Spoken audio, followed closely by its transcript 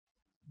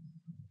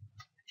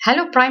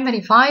Hello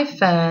primary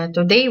 5,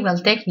 today we'll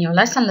take new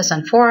lesson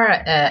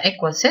 4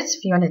 equal sets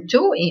unit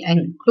 2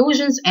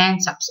 inclusions and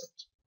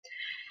subsets.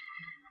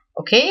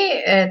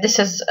 Okay, this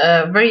is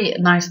a very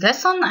nice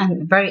lesson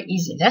and very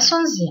easy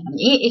lessons.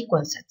 يعني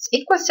equal sets.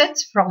 Equal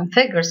sets from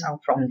figures or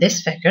from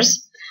these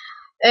figures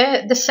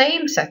the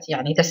same set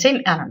يعني the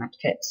same element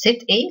set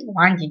A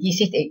وعندي دي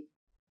set A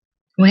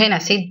وهنا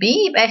set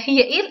B يبقى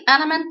هي ايه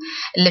الاليمنت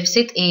اللي في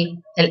set A؟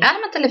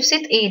 الاليمنت اللي في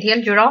set A اللي هي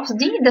الجراف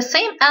دي the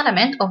same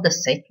element of the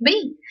set B.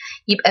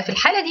 يبقى في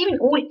الحالة دي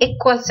بنقول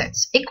equal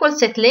sets. equal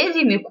set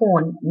لازم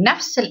يكون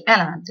نفس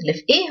الاليمنت اللي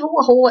في A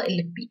هو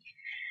اللي في B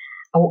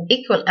أو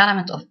equal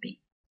element of B.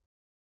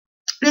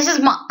 This is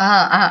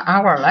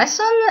our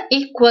lesson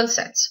equal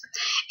sets.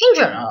 In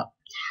general,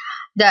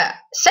 the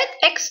set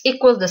X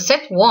equals the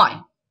set Y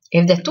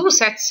if the two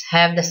sets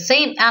have the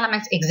same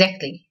elements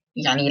exactly.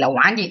 يعني لو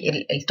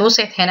عندي التو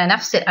سيت هنا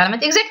نفس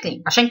الاليمنت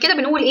exactly، عشان كده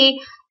بنقول ايه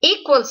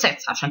equal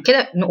sets. عشان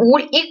كده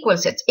نقول equal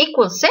sets.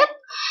 equal set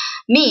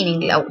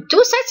meaning لو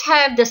two sets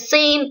have the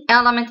same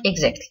element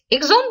exactly.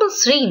 Example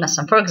 3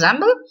 مثلا for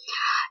example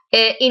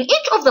in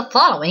each of the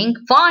following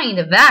find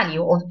the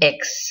value of x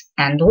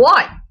and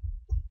y.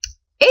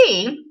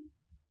 A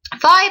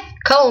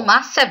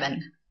 5,7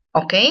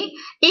 okay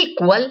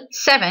equal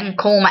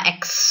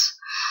 7,x.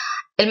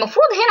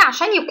 المفروض هنا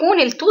عشان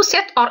يكون ال two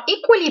set are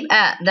equal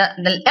يبقى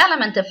the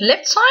element في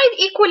left side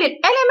equal ال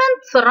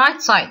element في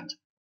right side.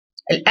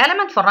 ال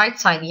element في right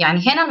side يعني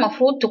هنا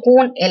المفروض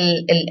تكون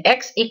ال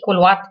x equal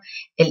what؟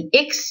 ال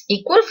x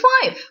equal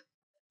 5.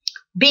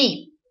 B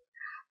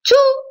 2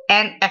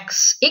 and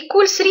x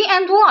equal 3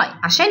 and y.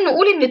 عشان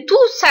نقول إن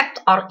two set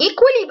are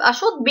equal يبقى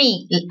should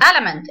be ال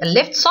element ال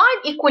left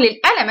side equal ال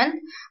element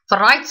في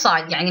right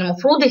side. يعني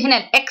المفروض هنا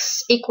ال x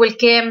equal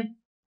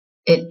كام؟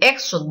 ال x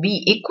should be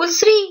equal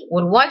 3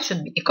 وال y should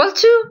be equal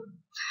 2.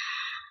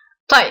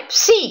 طيب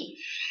C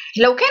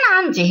لو كان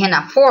عندي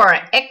هنا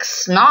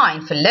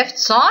 4x9 في ال left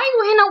side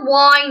وهنا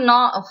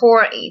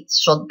y48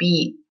 should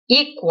be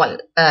equal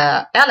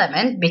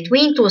element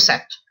between two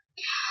sets.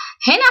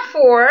 هنا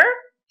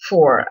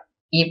 4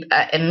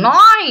 يبقى ال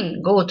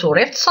 9 go to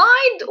left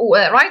side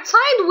right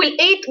side وال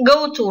 8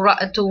 go to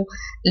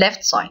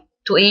left side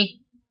to ايه؟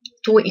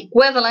 to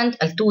equivalent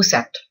ال two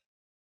set.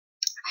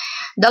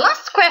 The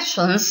last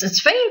questions,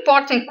 it's very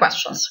important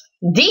questions.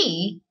 D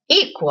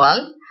equal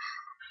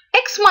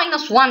x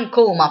minus 1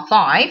 comma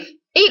 5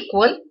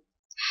 equal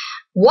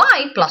y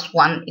plus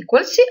 1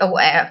 equal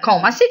 6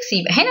 comma 6.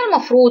 يبقى هنا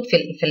المفروض في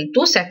ال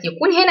two set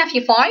يكون هنا في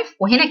 5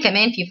 وهنا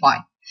كمان في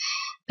 5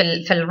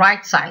 في ال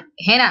right side.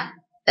 هنا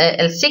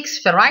ال 6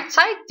 في ال right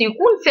side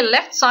يكون في ال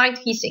left side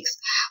في 6.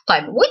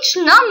 طيب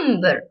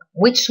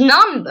which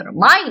number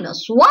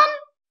minus 1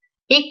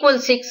 equal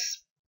 6؟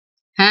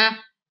 ها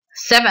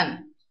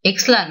 7.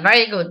 Excellent,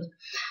 very good.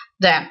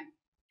 Then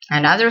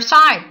another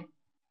side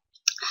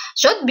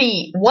should be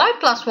y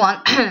plus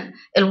 1.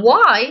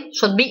 y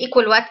should be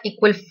equal what?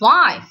 Equal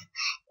 5.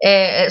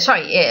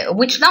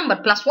 Which number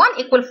plus 1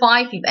 equal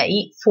 5 يبقى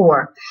ايه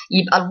 4.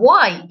 يبقى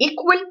y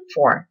equal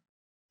 4.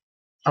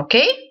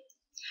 Okay.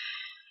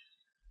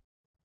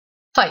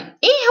 طيب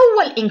ايه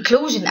هو ال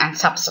inclusion and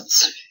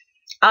subsets؟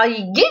 I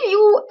give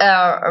you a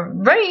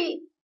very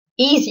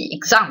easy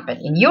example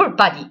in your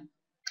body.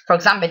 For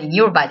example, in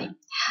your body,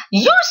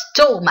 your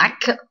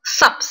stomach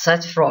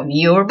subset from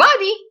your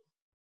body.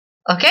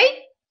 Okay?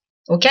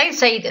 We can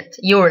say that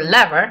your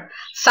liver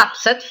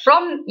subset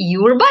from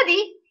your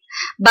body,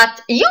 but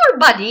your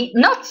body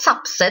not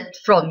subset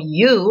from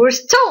your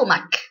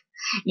stomach.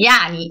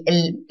 يعني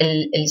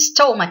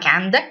الستومك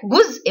عندك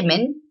جزء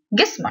من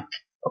جسمك.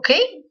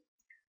 Okay?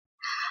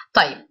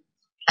 طيب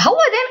هو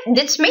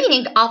ده that's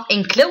meaning of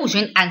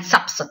inclusion and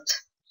subset.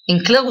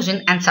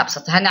 Inclusion and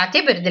subset.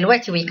 هنعتبر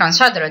دلوقتي we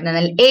consider ان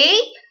ال A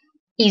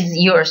is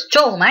your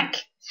stomach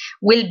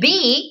will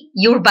be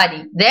your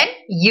body. Then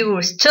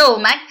your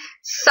stomach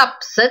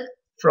subset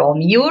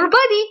from your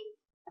body.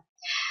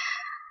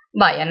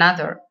 By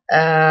another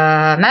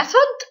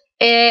method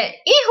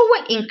ايه هو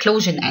ال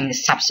inclusion and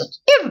subset؟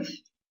 If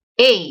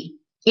A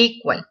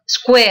equal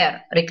square,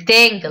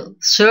 rectangle,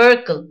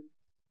 circle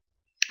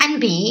and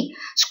B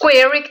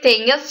square,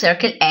 rectangle,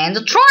 circle and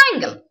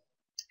triangle.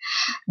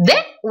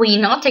 Then we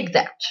notice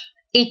that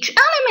each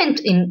element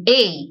in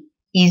A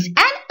is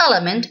an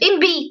element in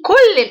B.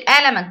 كل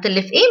الاليمنت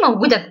اللي في A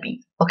موجودة في B.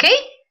 Okay?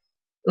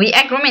 We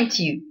agree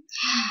to you.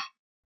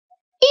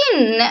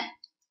 In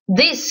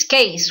this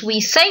case, we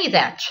say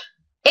that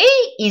A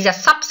is a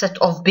subset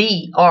of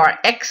B or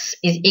X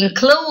is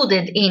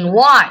included in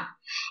Y.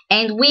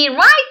 And we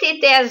write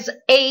it as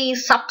A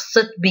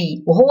subset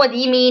B. وهو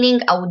دي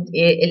meaning أو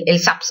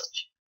subset.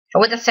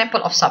 هو ده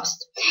sample of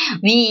subset.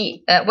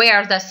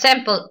 Where the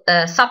sample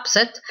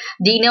subset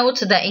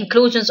denotes the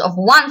inclusions of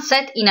one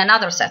set in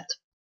another set.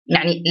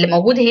 يعني اللي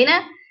موجود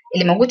هنا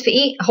اللي موجود في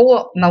A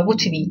هو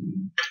موجود في B.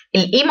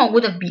 ال A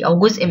موجودة في B أو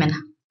جزء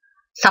منها.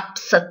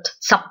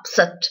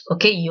 Subset.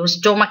 Okay, your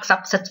stomach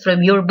subset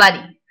from your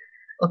body.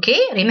 Okay,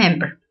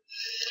 remember.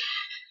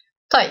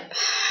 طيب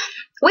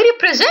We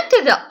represent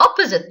the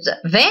opposite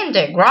Venn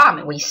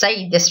diagram. We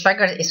say this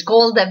figure is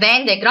called the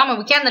Venn diagram, and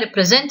we can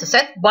represent a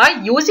set by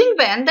using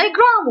Venn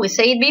diagram. We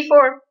said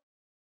before.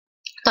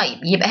 طيب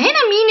يبقى هنا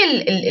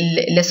مين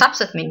اللي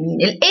subset من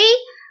مين؟ ال A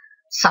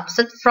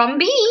subset from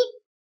B.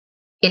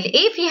 ال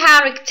A فيها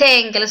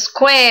rectangle,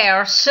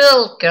 square,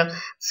 circle,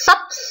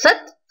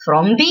 subset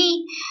from B.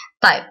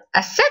 طيب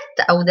a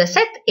set أو the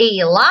set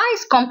A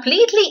lies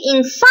completely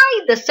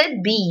inside the set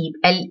B.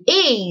 ال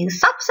A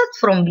subset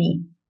from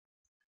B.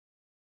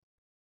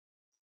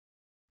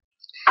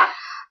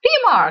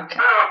 Remark,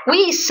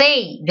 we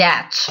say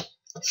that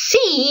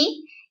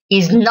C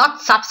is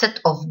not subset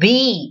of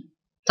B.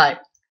 طيب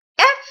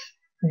if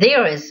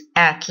there is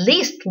at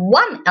least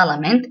one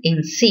element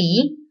in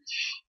C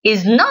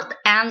is not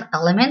an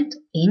element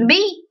in B,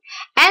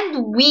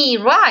 and we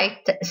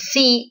write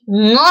C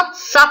not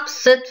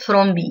subset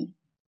from B.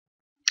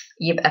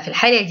 يبقى في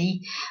الحالة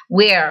دي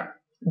where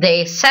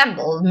the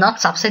symbol not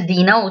subset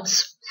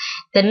denotes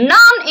the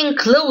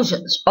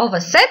non-inclusions of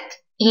a set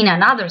in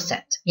another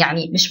set.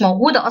 يعني مش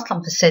موجودة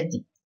أصلا في الست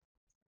دي.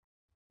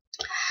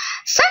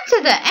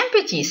 Since the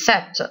empty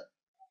set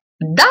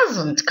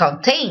doesn't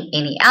contain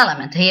any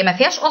element, هي ما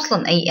فيهاش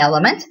أصلا أي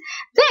element,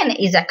 then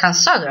is a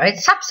considered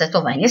subset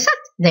of any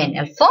set. Then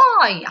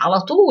الفاي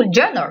على طول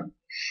general.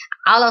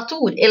 على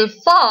طول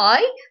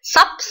الفاي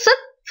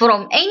subset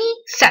from any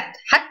set.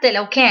 حتى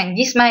لو كان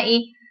دي اسمها إيه؟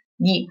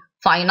 دي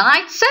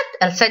finite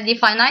set. الست دي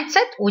finite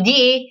set ودي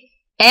إيه؟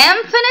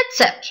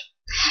 infinite set.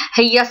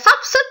 هي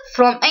subset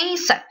from any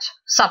set.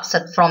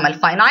 Subset from a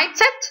finite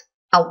set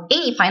أو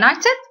any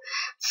finite set.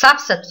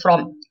 Subset from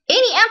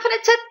any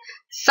infinite set.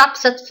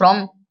 Subset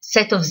from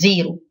set of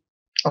zero.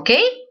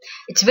 Okay?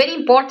 It's very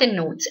important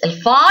note.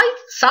 Phi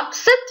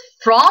subset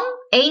from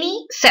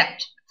any set.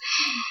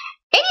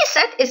 Any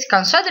set is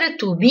considered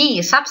to be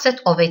a subset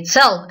of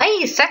itself.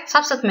 أي set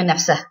subset من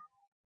نفسها.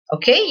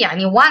 Okay?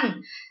 يعني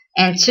 1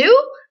 and 2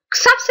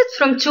 subset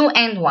from 2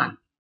 and 1.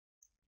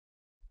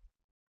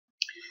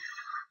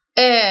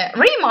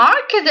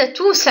 Remark the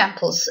two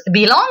samples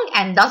belong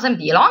and doesn't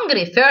belong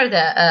refer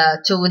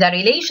to the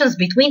relations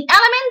between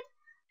element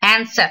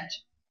and set.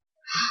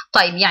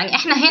 طيب يعني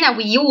احنا هنا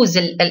we use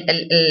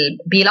ال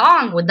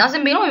belong و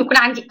doesn't belong يكون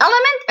عندي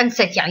element and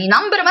set يعني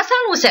number مثلا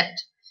و set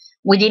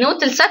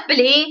ودينوت الset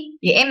بالايه؟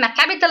 يا اما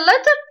capital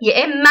letter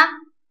يا اما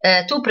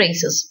two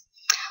braces.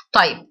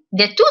 طيب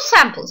the two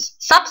samples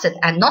subset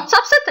and not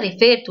subset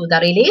refer to the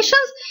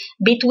relations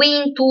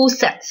between two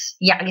sets.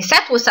 يعني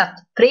set و set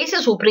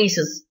braces و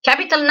braces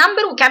capital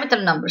number و capital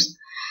numbers.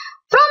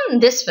 From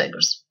these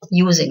figures,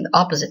 using the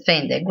opposite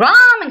Venn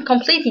diagram and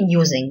completing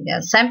using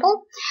the sample,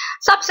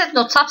 subset,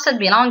 not subset,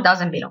 belong,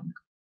 doesn't belong.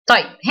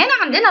 طيب هنا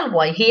عندنا ال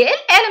y هي ايه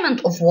element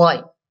of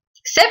y؟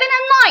 7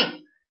 and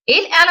 9.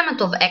 ايه element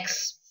of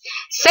x؟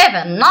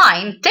 7,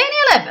 9, 10,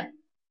 11.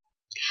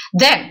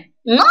 Then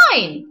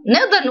 9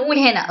 نقدر نقول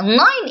هنا 9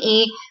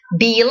 ايه؟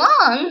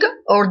 belong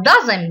or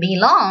doesn't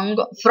belong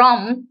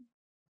from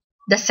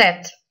the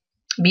set.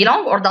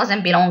 belong or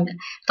doesn't belong.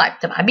 طيب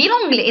تبقى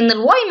belong لأن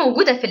ال y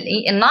موجودة في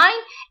ال 9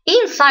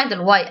 inside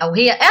ال y أو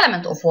هي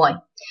element of y.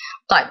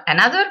 طيب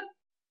another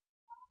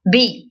B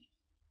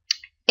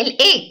ال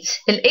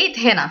 8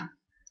 هنا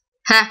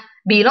ها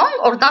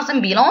belong or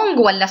doesn't belong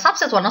ولا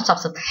subset or not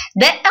subset؟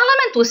 ده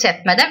element و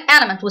set. ما دام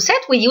element و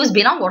set we use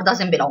belong or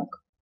doesn't belong.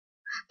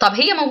 طب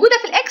هي موجودة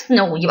في ال x؟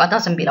 no يبقى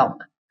doesn't belong.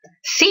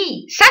 C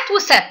set و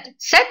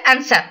set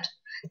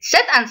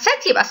and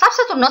set يبقى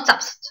subset or not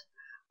subset.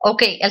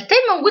 اوكي ال 10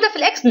 موجوده في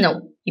الاكس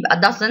نو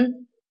يبقى doesn't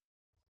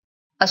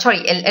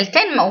ال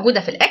 10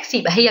 موجوده في الاكس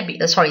يبقى هي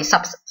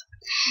subset.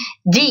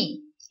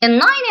 دي ال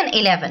 9 and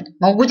 11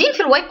 موجودين في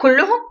الواي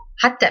كلهم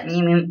حتى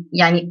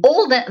يعني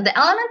all the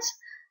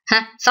elements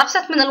ها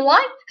subset من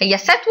الواي هي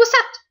set و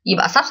set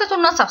يبقى subset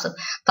or not subset.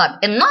 طيب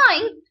ال 9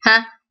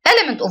 ها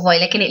element of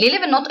y لكن ال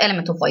 11 not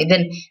element of y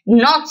then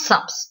not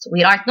subset.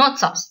 We write not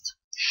subset.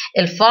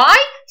 ال phi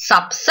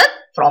subset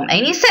from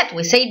any set.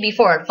 We said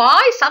before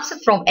phi subset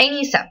from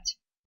any set.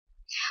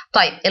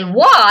 طيب ال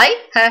y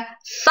ها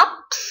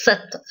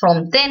subset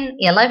from 10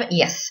 11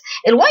 yes.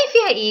 ال y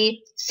فيها ايه؟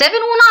 7 و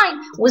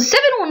 9 وال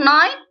 7 وال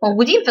 9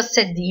 موجودين في الست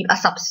دي يبقى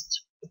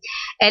subset.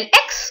 ال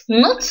x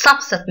not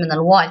subset من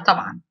ال y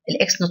طبعا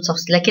ال x not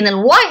subset لكن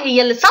ال y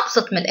هي اللي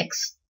subset من ال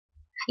x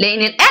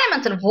لان ال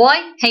element of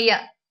y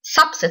هي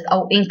subset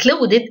او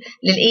included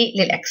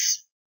للايه؟ لل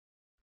x.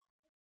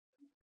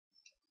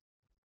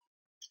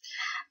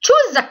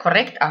 Choose the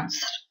correct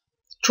answer.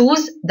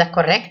 Choose the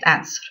correct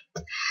answer.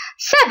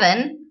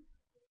 7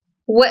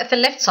 في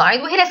ال left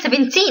side وهنا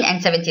 17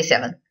 and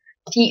 77.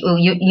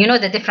 You know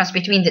the difference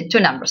between the two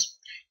numbers.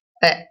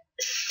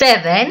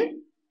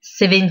 7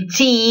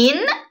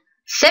 17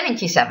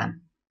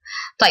 77.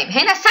 طيب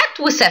هنا set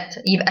و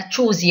set يبقى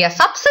choose يا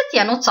subset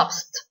يا not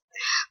subset.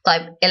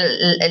 طيب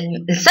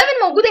ال 7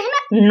 موجودة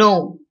هنا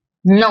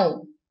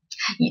no.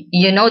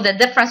 You know the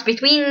difference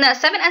between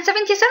 7 and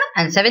 77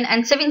 and 7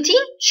 and 17?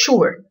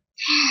 Sure.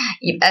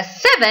 يبقى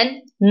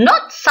 7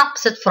 not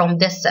subset from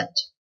this set.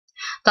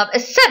 طب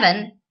ال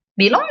 7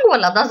 belong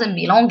ولا doesn't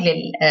belong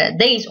لل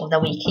days of the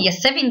week؟ هي ال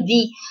 7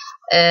 دي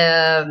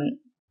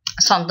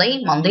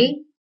Sunday Monday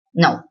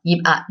no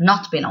يبقى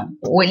not belong.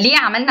 وليه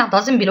عملنا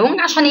doesn't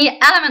belong؟ عشان هي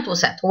element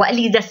وset. هو قال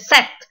لي the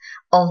set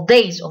of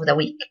days of the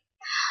week.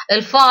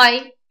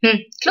 الفاي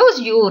close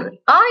your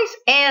eyes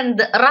and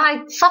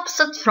write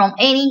subset from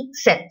any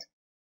set.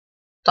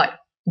 طيب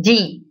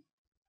دي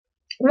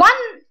 1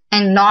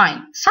 and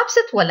 9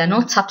 subset ولا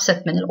not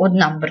subset من الاود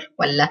نمبر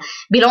ولا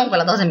belong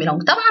ولا doesn't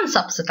belong؟ طبعا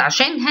subset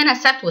عشان هنا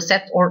set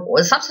وset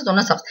or subset or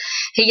not subset.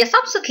 هي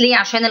subset ليه؟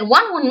 عشان ال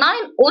 1 وال 9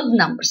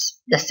 odd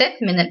numbers. ده set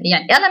من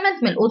يعني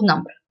element من الاود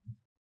نمبر.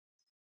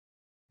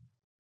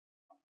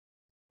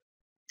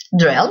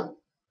 drill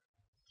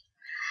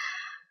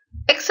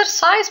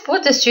exercise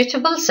put a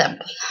suitable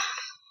sample.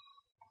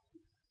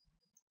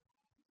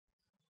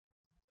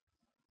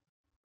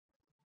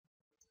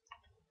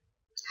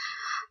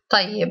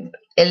 طيب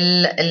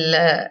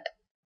ال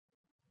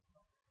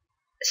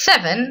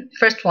 7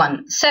 first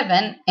one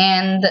 7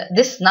 and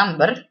this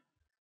number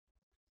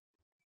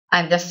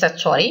and this set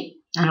sorry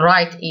and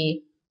write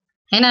ايه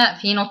هنا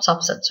في not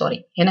subset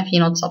sorry هنا في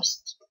not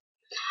subset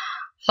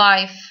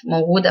 5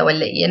 موجودة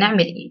ولا ايه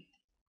نعمل ايه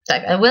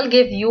طيب I will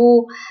give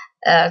you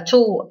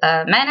 2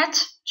 minutes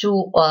to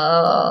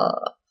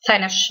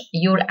finish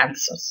your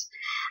answers.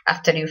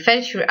 After you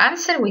finish your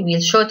answer, we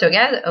will show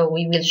together.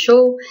 We will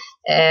show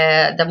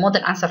the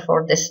model answer for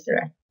this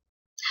drill.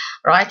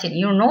 Write in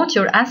your note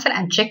your answer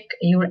and check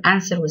your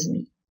answer with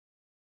me.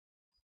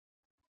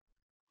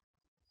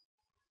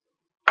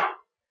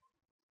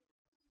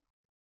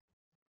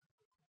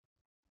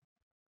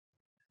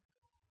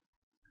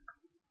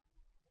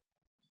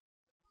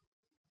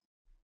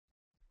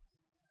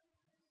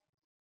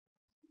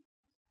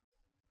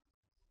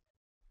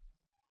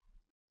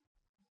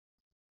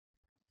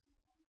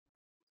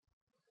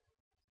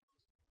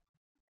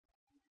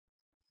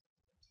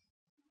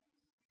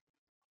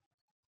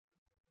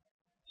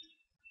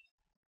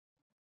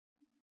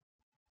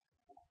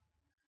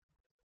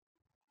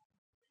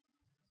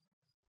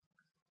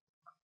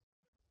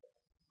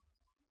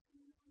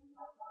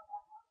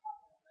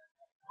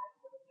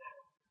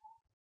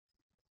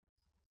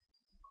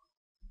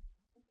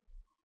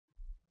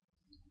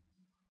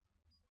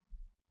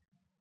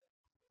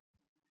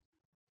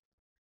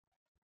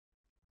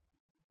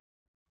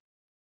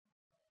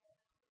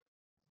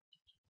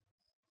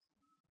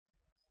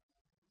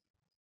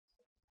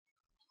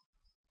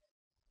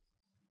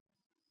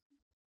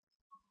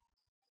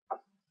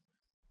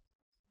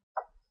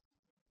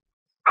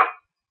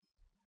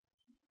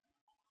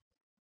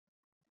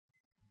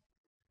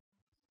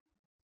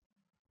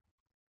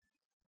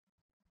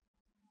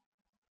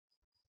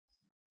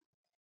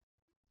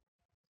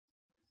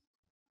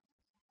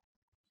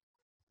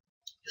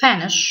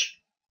 Finish.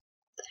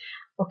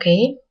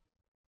 Okay.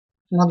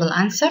 Model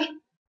answer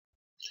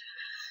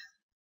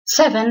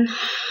 7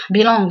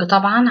 belong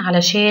طبعا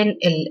علشان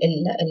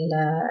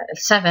ال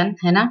 7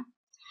 هنا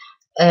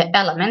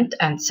element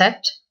and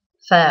set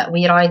ف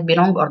we write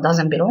belong or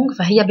doesn't belong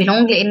فهي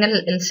belong لأن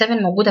ال 7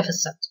 موجودة في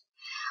الست.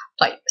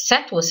 طيب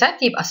set و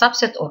set يبقى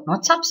subset or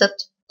not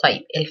subset.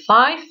 طيب ال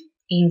 5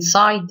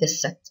 inside the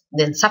set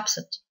then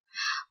subset.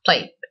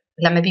 طيب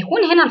لما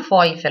بيكون هنا ال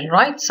 5 في ال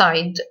right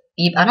side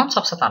يبقى not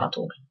subset على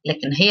طول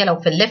لكن هي لو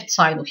في ال left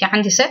side وفي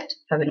عندي set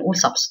فبنقول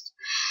subset.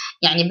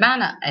 يعني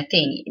بمعنى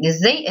تاني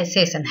ازاي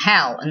اساسا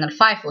how ان ال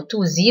 5 و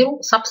 2 0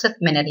 subset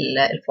من ال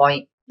 5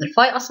 ال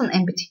 5 اصلا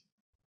empty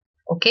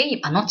اوكي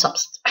يبقى not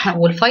subset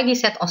وال 5 دي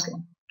set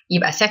اصلا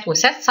يبقى set و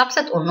set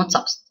subset or not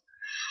subset.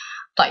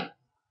 طيب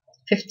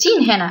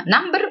 15 هنا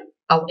number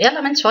او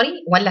element sorry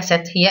ولا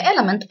set هي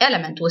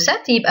element و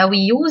set يبقى we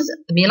use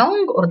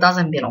belong or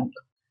doesn't belong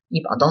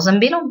يبقى doesn't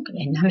belong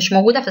لانها مش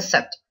موجوده في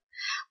الست.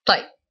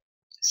 طيب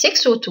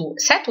 6 و 2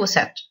 set و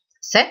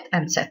set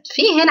and set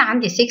في هنا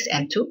عندي 6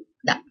 and 2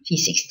 لا في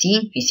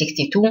 16 في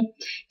 62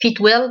 في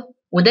 12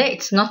 وده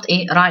it's not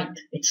a right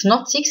it's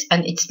not 6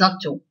 and it's not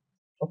 2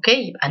 okay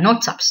يبقى not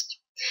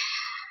subset.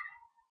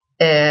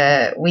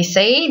 We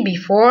say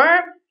before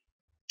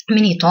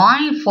many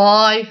time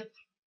 5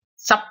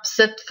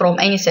 subset from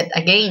any set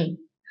again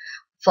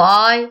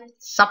 5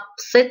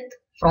 subset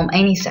from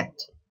any set.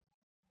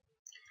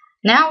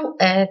 Now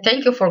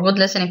thank you for good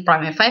listening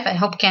prim5. I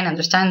hope you can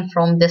understand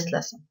from this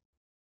lesson.